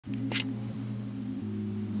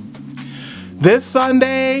This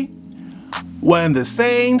Sunday, when the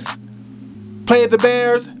Saints play the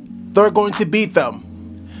Bears, they're going to beat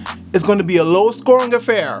them. It's going to be a low-scoring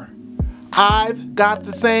affair. I've got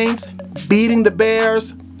the Saints beating the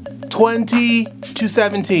Bears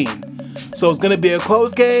 20-17. So it's going to be a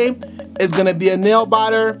close game. It's going to be a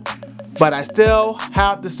nail-biter, but I still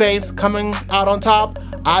have the Saints coming out on top.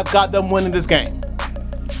 I've got them winning this game.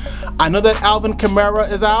 I know that Alvin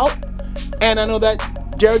Kamara is out, and I know that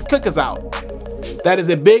Jared Cook is out. That is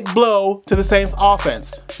a big blow to the Saints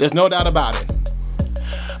offense. There's no doubt about it.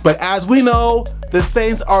 But as we know, the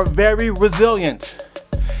Saints are very resilient.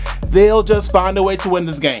 They'll just find a way to win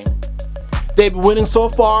this game. They've been winning so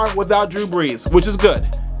far without Drew Brees, which is good.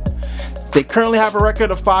 They currently have a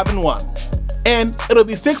record of 5-1. And it'll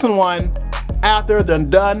be 6-1 after they're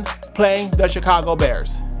done playing the Chicago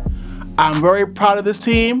Bears. I'm very proud of this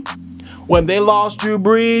team. When they lost Drew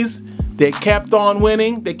Brees, they kept on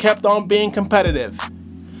winning. They kept on being competitive.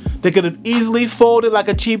 They could have easily folded like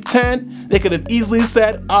a cheap tent. They could have easily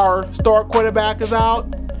said our star quarterback is out,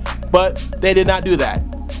 but they did not do that.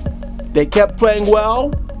 They kept playing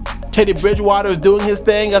well. Teddy Bridgewater is doing his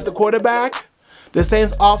thing as the quarterback. The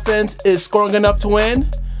Saints offense is scoring enough to win.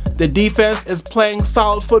 The defense is playing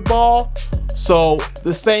solid football. So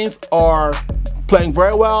the Saints are playing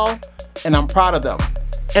very well, and I'm proud of them.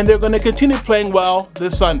 And they're going to continue playing well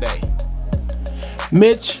this Sunday.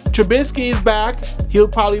 Mitch Trubisky is back. He'll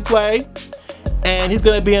probably play, and he's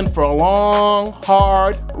going to be in for a long,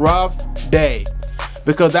 hard, rough day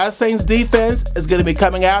because that Saints defense is going to be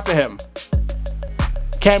coming after him.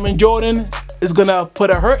 Cameron Jordan is going to put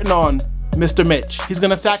a hurting on Mr. Mitch. He's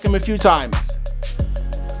going to sack him a few times.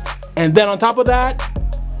 And then on top of that,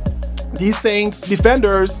 these Saints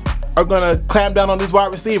defenders are going to clamp down on these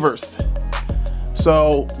wide receivers.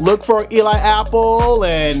 So look for Eli Apple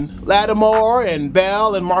and Lattimore and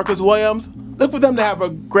Bell and Marcus Williams. Look for them to have a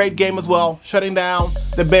great game as well, shutting down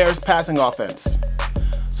the Bears' passing offense.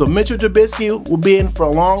 So Mitchell Trubisky will be in for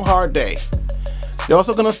a long, hard day. They're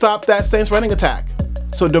also going to stop that Saints running attack.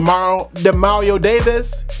 So Demario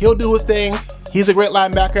Davis, he'll do his thing. He's a great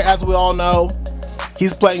linebacker, as we all know.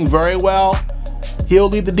 He's playing very well. He'll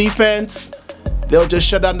lead the defense. They'll just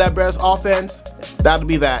shut down that Bears offense. That'll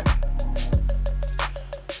be that.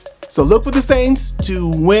 So look for the Saints to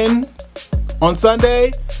win on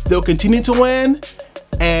Sunday. They'll continue to win.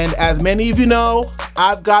 And as many of you know,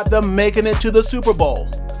 I've got them making it to the Super Bowl.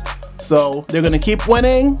 So they're going to keep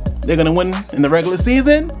winning. They're going to win in the regular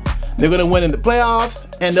season. They're going to win in the playoffs.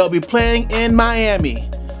 And they'll be playing in Miami.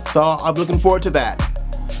 So I'm looking forward to that.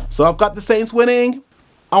 So I've got the Saints winning.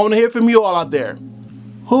 I want to hear from you all out there.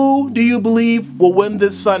 Who do you believe will win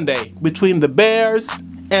this Sunday between the Bears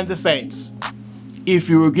and the Saints? If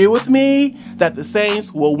you agree with me that the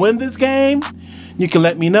Saints will win this game, you can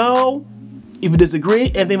let me know. If you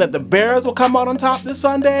disagree and think that the Bears will come out on top this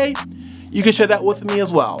Sunday, you can share that with me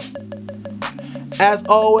as well. As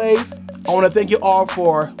always, I want to thank you all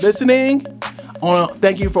for listening. I want to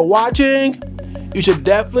thank you for watching. You should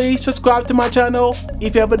definitely subscribe to my channel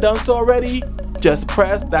if you haven't done so already. Just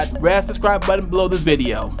press that red subscribe button below this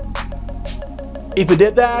video. If you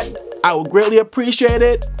did that, I would greatly appreciate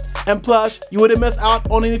it. And plus, you wouldn't miss out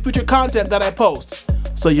on any future content that I post.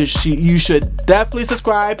 So you should definitely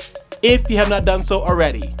subscribe if you have not done so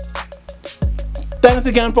already. Thanks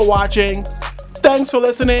again for watching. Thanks for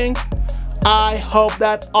listening. I hope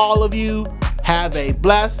that all of you have a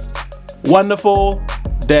blessed, wonderful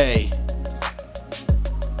day.